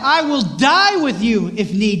said, "I will die with you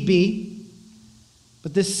if need be."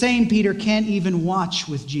 But this same Peter can't even watch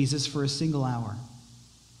with Jesus for a single hour.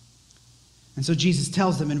 And so Jesus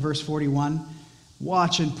tells them in verse 41,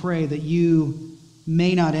 "Watch and pray that you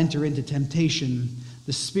may not enter into temptation.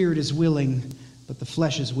 The spirit is willing, but the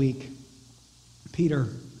flesh is weak." Peter,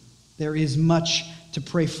 there is much to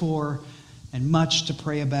pray for and much to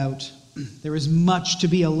pray about. There is much to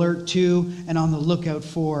be alert to and on the lookout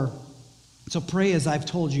for. So pray as I've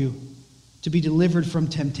told you, to be delivered from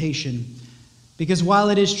temptation. Because while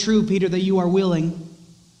it is true, Peter, that you are willing,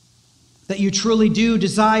 that you truly do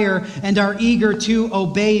desire and are eager to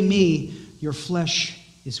obey me, your flesh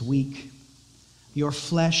is weak. Your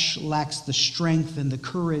flesh lacks the strength and the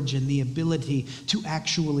courage and the ability to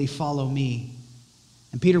actually follow me.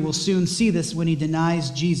 And Peter will soon see this when he denies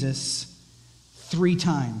Jesus 3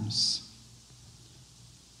 times.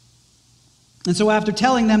 And so after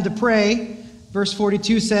telling them to pray, verse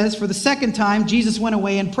 42 says, "For the second time Jesus went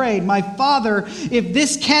away and prayed, 'My Father, if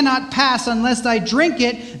this cannot pass unless I drink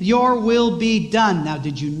it, your will be done.'" Now,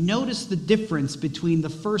 did you notice the difference between the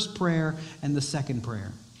first prayer and the second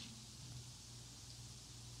prayer?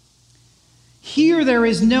 Here there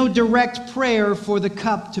is no direct prayer for the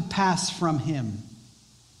cup to pass from him.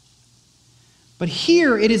 But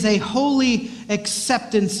here it is a holy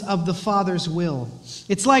acceptance of the Father's will.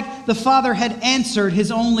 It's like the Father had answered his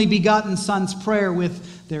only begotten Son's prayer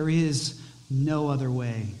with, "There is no other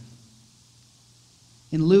way."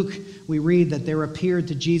 In Luke, we read that there appeared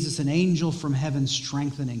to Jesus an angel from heaven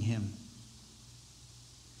strengthening him.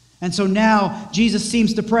 And so now Jesus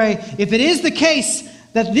seems to pray, "If it is the case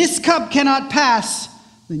that this cup cannot pass,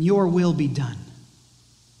 then your will be done.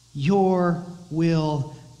 Your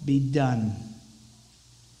will be done."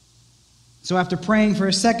 So after praying for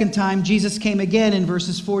a second time, Jesus came again in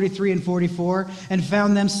verses 43 and 44 and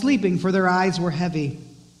found them sleeping, for their eyes were heavy.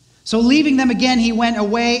 So leaving them again, he went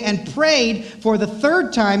away and prayed for the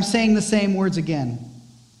third time, saying the same words again.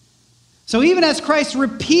 So even as Christ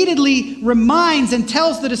repeatedly reminds and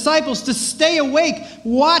tells the disciples to stay awake,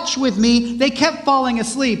 watch with me, they kept falling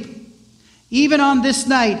asleep. Even on this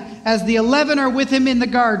night, as the 11 are with him in the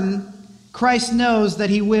garden, Christ knows that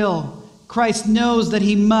he will. Christ knows that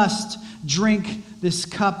he must drink this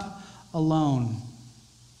cup alone.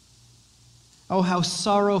 Oh, how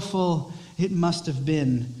sorrowful it must have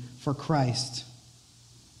been for Christ,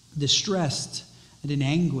 distressed and in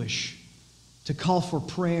anguish, to call for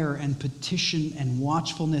prayer and petition and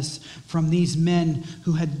watchfulness from these men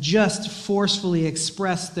who had just forcefully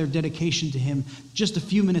expressed their dedication to him just a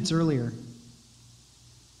few minutes earlier,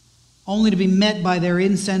 only to be met by their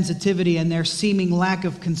insensitivity and their seeming lack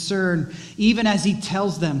of concern, even as he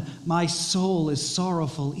tells them, "My soul is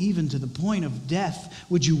sorrowful, even to the point of death.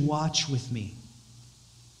 Would you watch with me?"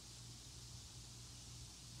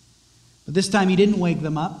 But this time he didn't wake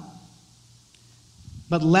them up,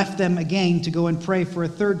 but left them again to go and pray for a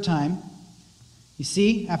third time. You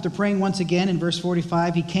see, after praying once again in verse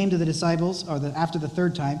 45, he came to the disciples, after the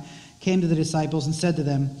third time, came to the disciples and said to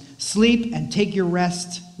them, "Sleep and take your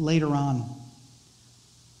rest later on."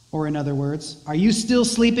 Or in other words, are you still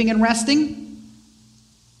sleeping and resting?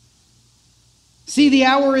 See, the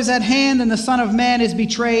hour is at hand and the Son of Man is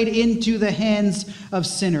betrayed into the hands of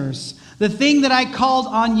sinners. The thing that I called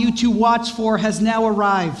on you to watch for has now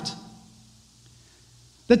arrived.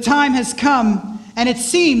 The time has come, And it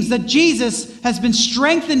seems that Jesus has been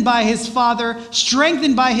strengthened by his Father,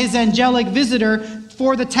 strengthened by his angelic visitor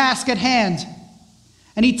for the task at hand.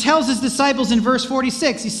 And he tells his disciples in verse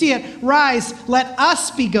 46, you see it, rise, let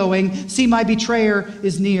us be going. See, my betrayer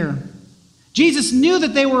is near. Jesus knew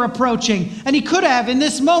that they were approaching, and he could have in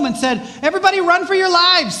this moment said, everybody run for your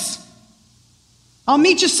lives. I'll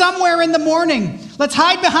meet you somewhere in the morning. Let's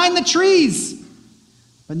hide behind the trees.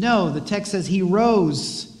 But no, the text says he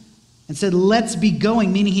rose and said, let's be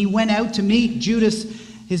going, meaning he went out to meet Judas,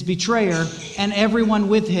 his betrayer, and everyone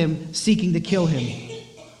with him seeking to kill him.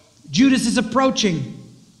 Judas is approaching.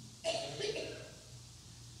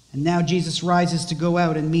 And now Jesus rises to go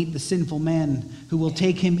out and meet the sinful man who will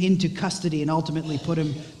take him into custody and ultimately put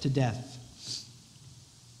him to death.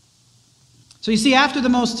 So you see, after the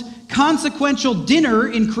most consequential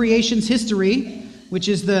dinner in creation's history, which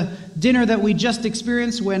is the dinner that we just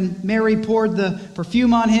experienced when Mary poured the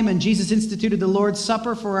perfume on him and Jesus instituted the Lord's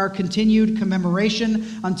Supper for our continued commemoration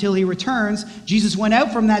until he returns, Jesus went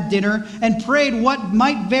out from that dinner and prayed what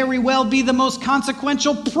might very well be the most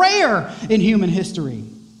consequential prayer in human history.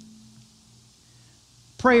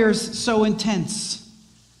 Prayers so intense,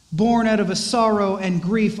 born out of a sorrow and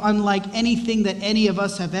grief unlike anything that any of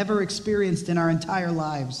us have ever experienced in our entire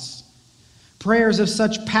lives. Prayers of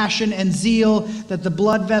such passion and zeal that the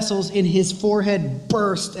blood vessels in his forehead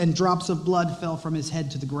burst and drops of blood fell from his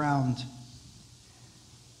head to the ground.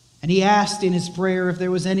 And he asked in his prayer if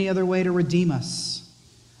there was any other way to redeem us.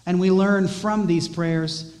 And we learn from these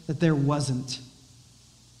prayers that there wasn't.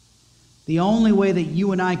 The only way that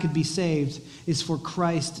you and I could be saved is for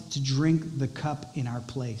Christ to drink the cup in our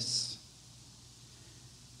place.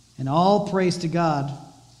 And all praise to God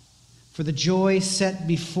for the joy set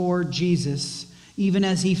before Jesus, even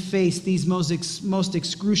as he faced these most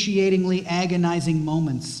excruciatingly agonizing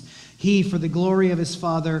moments. He, for the glory of his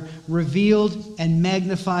Father, revealed and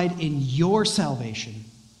magnified in your salvation,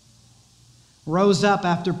 rose up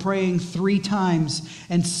after praying 3 times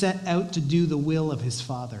and set out to do the will of his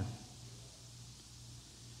Father.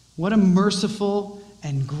 What a merciful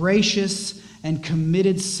and gracious and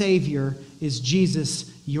committed Savior is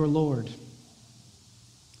Jesus, your Lord.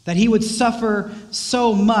 That he would suffer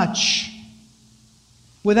so much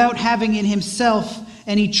without having in himself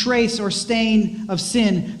any trace or stain of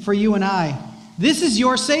sin for you and I. This is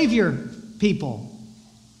your Savior, people.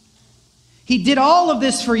 He did all of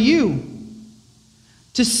this for you,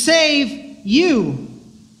 to save you,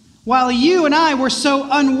 while you and I were so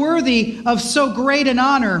unworthy of so great an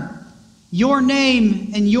honor. Your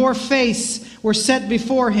name and your face were set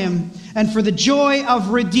before him, and for the joy of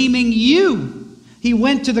redeeming you, he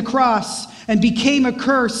went to the cross and became a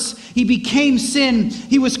curse. He became sin.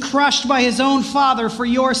 He was crushed by his own Father for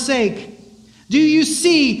your sake. Do you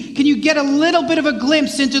see? Can you get a little bit of a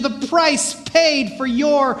glimpse into the price paid for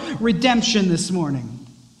your redemption this morning?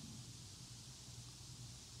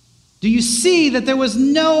 Do you see that there was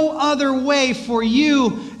no other way for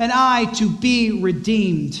you and I to be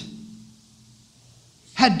redeemed?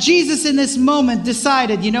 Had Jesus in this moment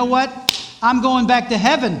decided, you know what? I'm going back to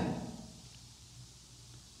heaven.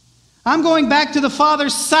 I'm going back to the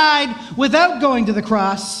Father's side without going to the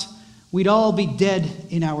cross, we'd all be dead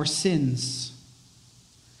in our sins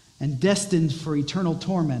and destined for eternal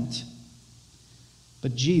torment.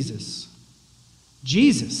 But Jesus,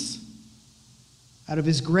 out of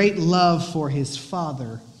his great love for his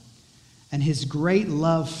Father and his great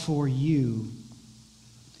love for you,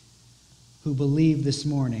 who believe this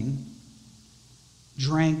morning,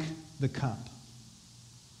 drank the cup.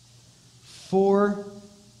 For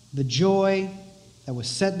the joy that was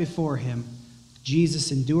set before him,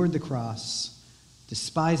 Jesus endured the cross,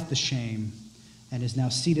 despised the shame, and is now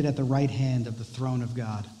seated at the right hand of the throne of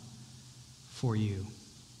God for you.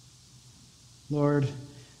 Lord,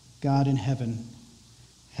 God in heaven,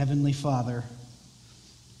 Heavenly Father,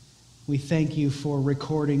 we thank you for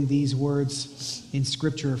recording these words in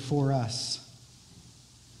Scripture for us.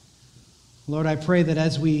 Lord, I pray that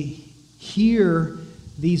as we hear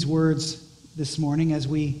these words this morning, as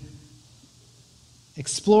we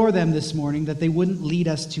explore them this morning, that they wouldn't lead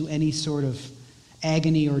us to any sort of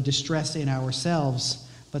agony or distress in ourselves,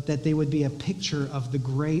 but that they would be a picture of the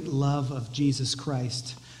great love of Jesus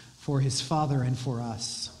Christ for his Father and for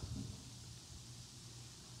us.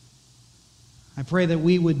 I pray that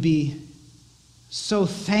we would be so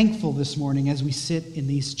thankful this morning as we sit in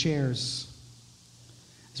these chairs,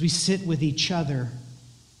 as we sit with each other,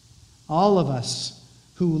 all of us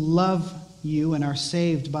who love you and are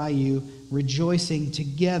saved by you, rejoicing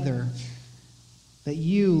together that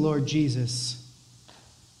you, Lord Jesus,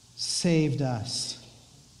 saved us.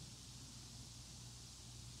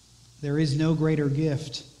 There is no greater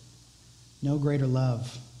gift, no greater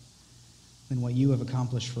love than what you have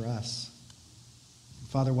accomplished for us.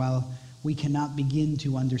 Father, while we cannot begin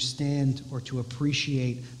to understand or to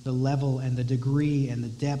appreciate the level and the degree and the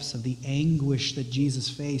depths of the anguish that Jesus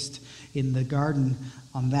faced in the garden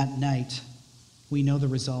on that night, we know the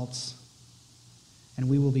results. And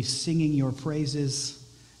we will be singing your praises,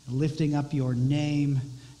 lifting up your name,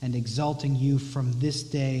 and exalting you from this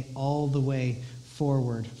day all the way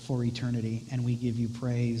forward for eternity. And we give you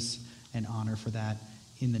praise and honor for that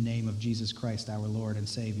in the name of Jesus Christ, our Lord and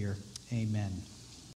Savior. Amen.